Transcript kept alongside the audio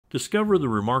Discover the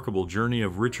remarkable journey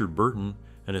of Richard Burton,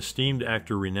 an esteemed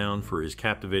actor renowned for his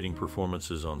captivating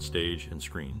performances on stage and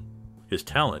screen. His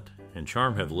talent and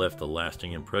charm have left a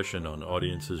lasting impression on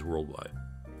audiences worldwide.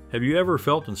 Have you ever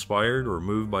felt inspired or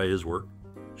moved by his work?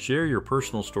 Share your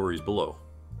personal stories below.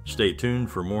 Stay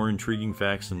tuned for more intriguing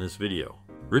facts in this video.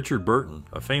 Richard Burton,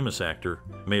 a famous actor,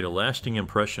 made a lasting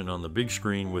impression on the big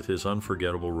screen with his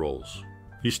unforgettable roles.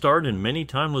 He starred in many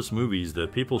timeless movies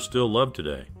that people still love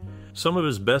today. Some of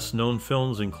his best-known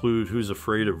films include Who's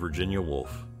Afraid of Virginia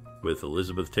Woolf, with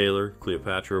Elizabeth Taylor,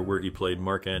 Cleopatra, where he played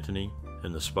Mark Antony,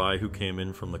 and The Spy Who Came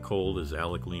In From the Cold as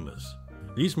Alec Lemus.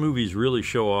 These movies really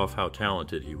show off how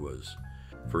talented he was.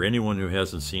 For anyone who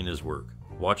hasn't seen his work,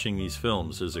 watching these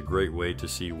films is a great way to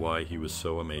see why he was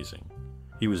so amazing.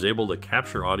 He was able to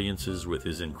capture audiences with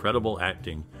his incredible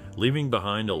acting, leaving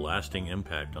behind a lasting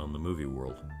impact on the movie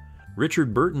world.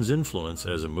 Richard Burton's influence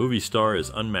as a movie star is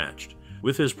unmatched,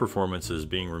 with his performances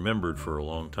being remembered for a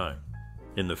long time.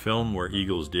 In the film Where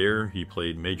Eagles Dare, he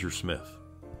played Major Smith.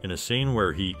 In a scene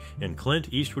where he and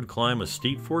Clint Eastwood climb a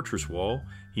steep fortress wall,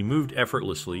 he moved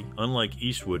effortlessly, unlike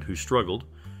Eastwood, who struggled.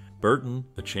 Burton,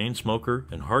 a chain smoker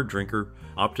and hard drinker,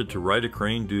 opted to ride a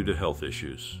crane due to health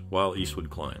issues, while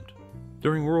Eastwood climbed.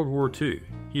 During World War II,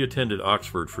 he attended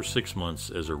Oxford for 6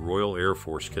 months as a Royal Air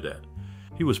Force cadet.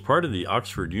 He was part of the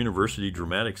Oxford University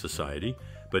Dramatic Society,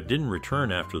 but didn't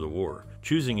return after the war,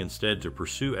 choosing instead to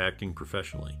pursue acting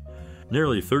professionally.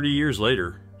 Nearly 30 years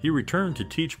later, he returned to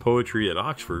teach poetry at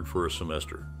Oxford for a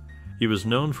semester. He was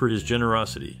known for his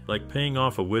generosity, like paying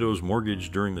off a widow's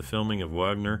mortgage during the filming of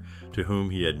Wagner, to whom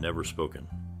he had never spoken.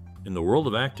 In the world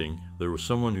of acting, there was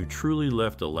someone who truly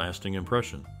left a lasting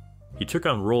impression. He took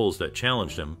on roles that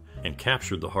challenged him and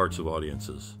captured the hearts of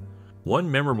audiences.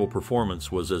 One memorable performance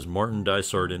was as Martin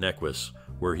Dysart in Equus,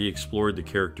 where he explored the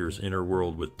character's inner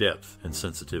world with depth and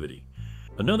sensitivity.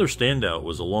 Another standout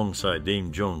was alongside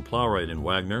Dame Joan Plowright in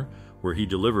Wagner, where he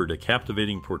delivered a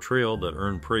captivating portrayal that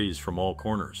earned praise from all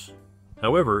corners.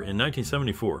 However, in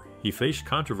 1974, he faced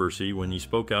controversy when he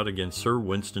spoke out against Sir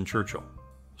Winston Churchill.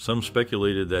 Some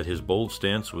speculated that his bold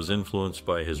stance was influenced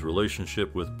by his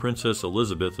relationship with Princess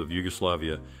Elizabeth of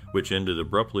Yugoslavia, which ended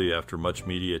abruptly after much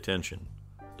media attention.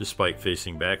 Despite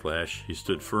facing backlash, he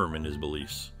stood firm in his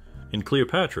beliefs. In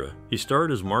Cleopatra, he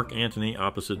starred as Mark Antony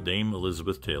opposite Dame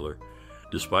Elizabeth Taylor.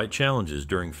 Despite challenges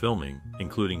during filming,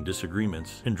 including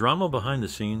disagreements and drama behind the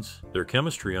scenes, their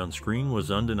chemistry on screen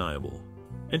was undeniable.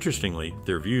 Interestingly,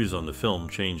 their views on the film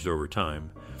changed over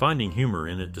time, finding humor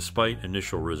in it despite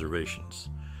initial reservations.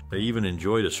 They even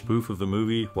enjoyed a spoof of the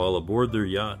movie while aboard their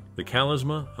yacht, the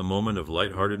Klansman, a moment of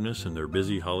lightheartedness in their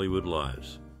busy Hollywood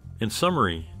lives. In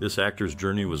summary, this actor's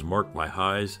journey was marked by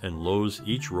highs and lows,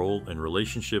 each role and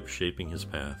relationship shaping his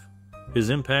path. His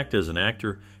impact as an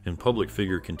actor and public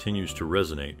figure continues to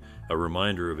resonate, a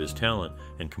reminder of his talent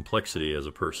and complexity as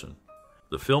a person.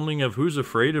 The filming of Who's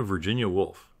Afraid of Virginia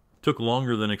Woolf took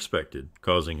longer than expected,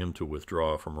 causing him to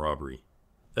withdraw from Robbery.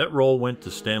 That role went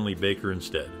to Stanley Baker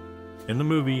instead. In the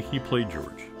movie, he played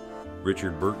George.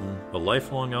 Richard Burton, a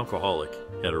lifelong alcoholic,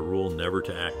 had a rule never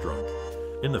to act drunk.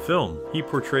 In the film, he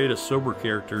portrayed a sober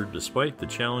character despite the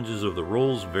challenges of the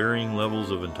role's varying levels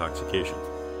of intoxication.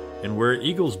 And Where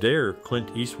Eagles Dare,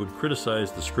 Clint Eastwood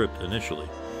criticized the script initially.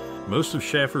 Most of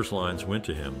Schaffer's lines went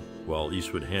to him, while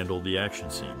Eastwood handled the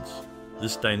action scenes.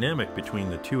 This dynamic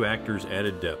between the two actors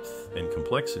added depth and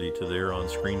complexity to their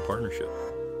on-screen partnership.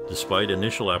 Despite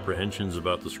initial apprehensions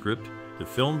about the script, the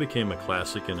film became a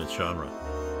classic in its genre.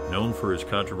 Known for his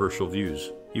controversial views,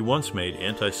 he once made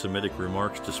anti-Semitic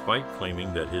remarks despite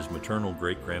claiming that his maternal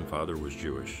great-grandfather was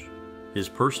Jewish. His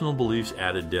personal beliefs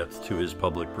added depth to his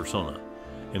public persona.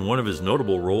 In one of his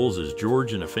notable roles as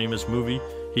George in a famous movie,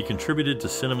 he contributed to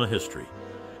cinema history.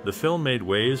 The film made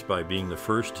waves by being the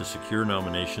first to secure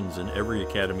nominations in every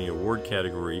Academy Award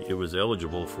category it was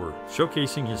eligible for,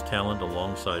 showcasing his talent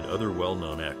alongside other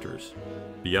well-known actors.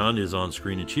 Beyond his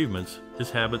on-screen achievements,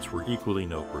 his habits were equally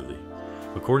noteworthy.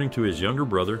 According to his younger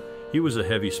brother, he was a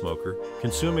heavy smoker,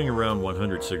 consuming around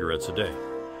 100 cigarettes a day.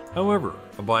 However,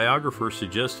 a biographer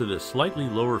suggested a slightly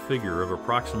lower figure of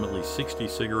approximately 60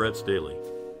 cigarettes daily.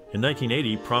 In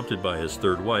 1980, prompted by his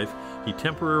third wife, he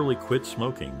temporarily quit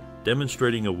smoking,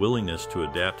 demonstrating a willingness to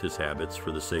adapt his habits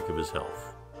for the sake of his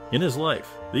health. In his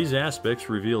life, these aspects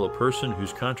reveal a person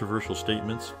whose controversial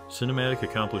statements, cinematic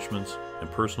accomplishments, and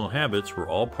personal habits were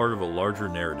all part of a larger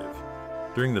narrative.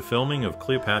 During the filming of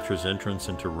Cleopatra's entrance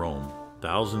into Rome,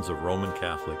 thousands of Roman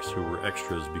Catholics who were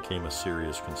extras became a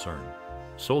serious concern.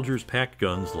 Soldiers packed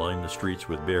guns lined the streets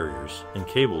with barriers and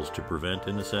cables to prevent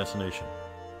an assassination.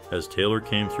 As Taylor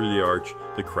came through the arch,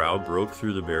 the crowd broke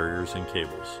through the barriers and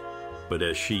cables. But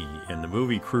as she and the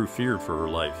movie crew feared for her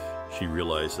life, she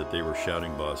realized that they were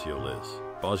shouting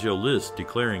Basioliz,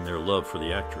 declaring their love for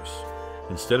the actress.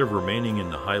 Instead of remaining in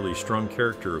the highly strung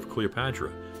character of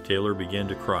Cleopatra, Taylor began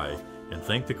to cry and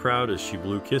thanked the crowd as she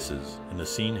blew kisses, and the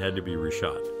scene had to be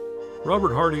reshot.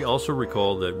 Robert Hardy also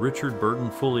recalled that Richard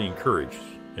Burton fully encouraged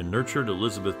and nurtured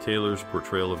Elizabeth Taylor's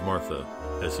portrayal of Martha,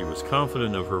 as he was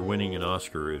confident of her winning an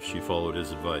Oscar if she followed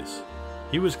his advice.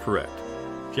 He was correct.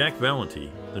 Jack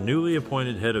Valenti, the newly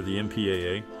appointed head of the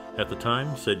MPAA, at the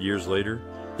time said years later,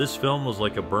 "This film was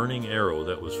like a burning arrow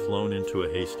that was flown into a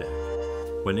haystack."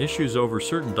 When issues over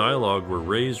certain dialogue were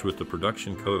raised with the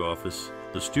production code office,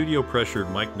 the studio pressured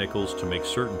Mike Nichols to make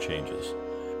certain changes.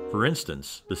 For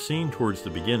instance, the scene towards the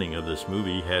beginning of this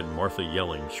movie had Martha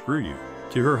yelling, "Screw you,"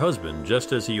 to her husband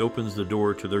just as he opens the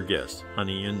door to their guests,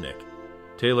 Honey and Nick.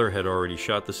 Taylor had already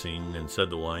shot the scene and said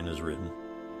the line as written.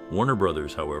 Warner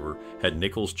Brothers, however, had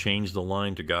Nichols change the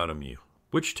line to "Got 'em you,"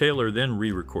 which Taylor then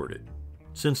re-recorded.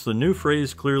 Since the new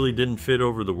phrase clearly didn't fit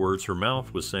over the words her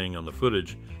mouth was saying on the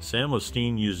footage, Sam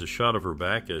Osteen used a shot of her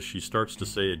back as she starts to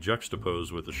say it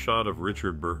juxtaposed with a shot of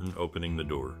Richard Burton opening the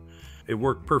door. It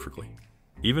worked perfectly.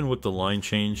 Even with the line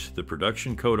change, the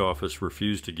production code office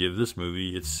refused to give this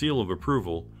movie its seal of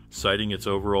approval, citing its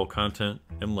overall content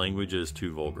and language as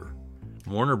too vulgar.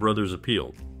 Warner Brothers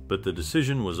appealed, but the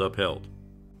decision was upheld.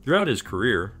 Throughout his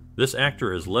career, this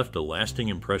actor has left a lasting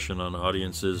impression on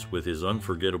audiences with his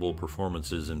unforgettable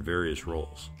performances in various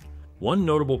roles. One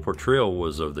notable portrayal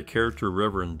was of the character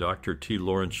Reverend Dr. T.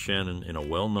 Lawrence Shannon in a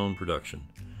well-known production.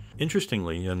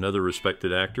 Interestingly, another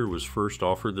respected actor was first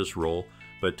offered this role,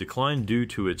 but declined due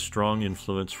to its strong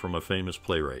influence from a famous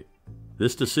playwright.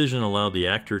 This decision allowed the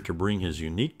actor to bring his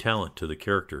unique talent to the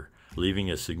character,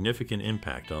 leaving a significant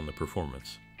impact on the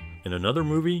performance. In another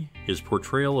movie, his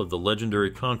portrayal of the legendary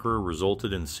conqueror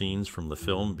resulted in scenes from the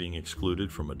film being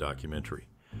excluded from a documentary.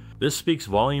 This speaks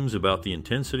volumes about the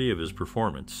intensity of his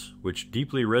performance, which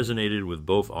deeply resonated with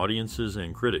both audiences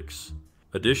and critics.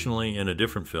 Additionally, in a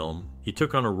different film, he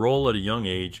took on a role at a young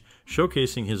age,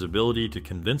 showcasing his ability to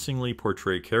convincingly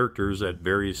portray characters at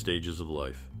various stages of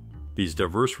life. These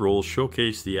diverse roles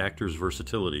showcase the actor's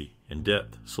versatility and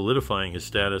depth, solidifying his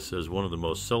status as one of the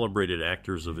most celebrated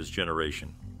actors of his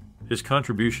generation. His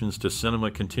contributions to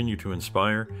cinema continue to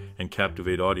inspire and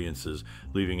captivate audiences,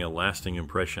 leaving a lasting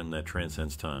impression that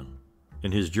transcends time.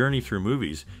 In his journey through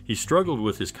movies, he struggled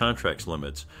with his contract's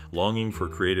limits, longing for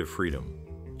creative freedom.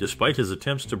 Despite his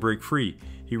attempts to break free,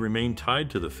 he remained tied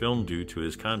to the film due to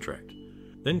his contract.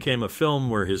 Then came a film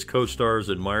where his co-stars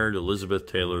admired Elizabeth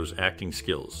Taylor's acting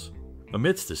skills.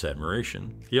 Amidst this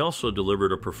admiration, he also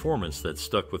delivered a performance that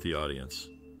stuck with the audience.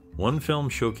 One film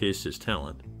showcased his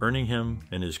talent, earning him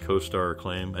and his co-star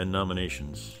acclaim and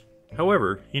nominations.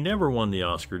 However, he never won the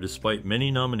Oscar despite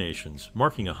many nominations,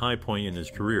 marking a high point in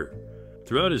his career.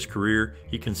 Throughout his career,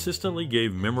 he consistently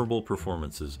gave memorable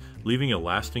performances, leaving a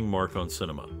lasting mark on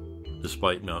cinema.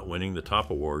 Despite not winning the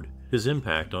top award, his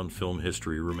impact on film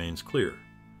history remains clear.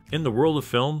 In the world of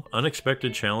film,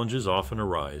 unexpected challenges often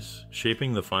arise,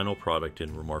 shaping the final product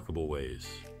in remarkable ways.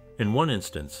 In one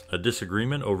instance, a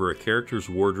disagreement over a character's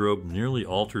wardrobe nearly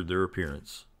altered their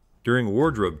appearance. During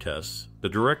wardrobe tests, the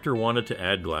director wanted to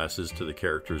add glasses to the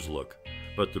character's look,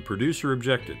 but the producer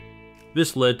objected.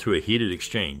 This led to a heated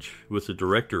exchange, with the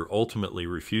director ultimately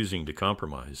refusing to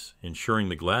compromise, ensuring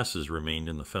the glasses remained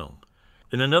in the film.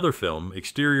 In another film,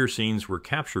 exterior scenes were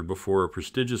captured before a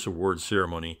prestigious awards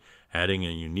ceremony, adding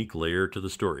a unique layer to the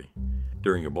story.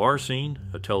 During a bar scene,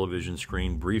 a television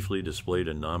screen briefly displayed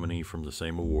a nominee from the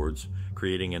same awards,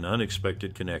 creating an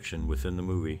unexpected connection within the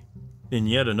movie. In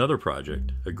yet another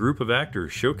project, a group of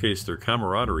actors showcased their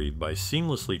camaraderie by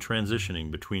seamlessly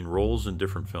transitioning between roles in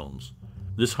different films.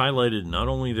 This highlighted not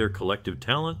only their collective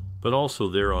talent, but also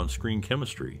their on-screen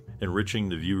chemistry, enriching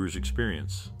the viewer's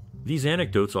experience. These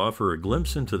anecdotes offer a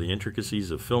glimpse into the intricacies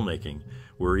of filmmaking,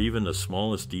 where even the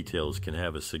smallest details can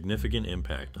have a significant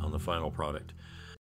impact on the final product.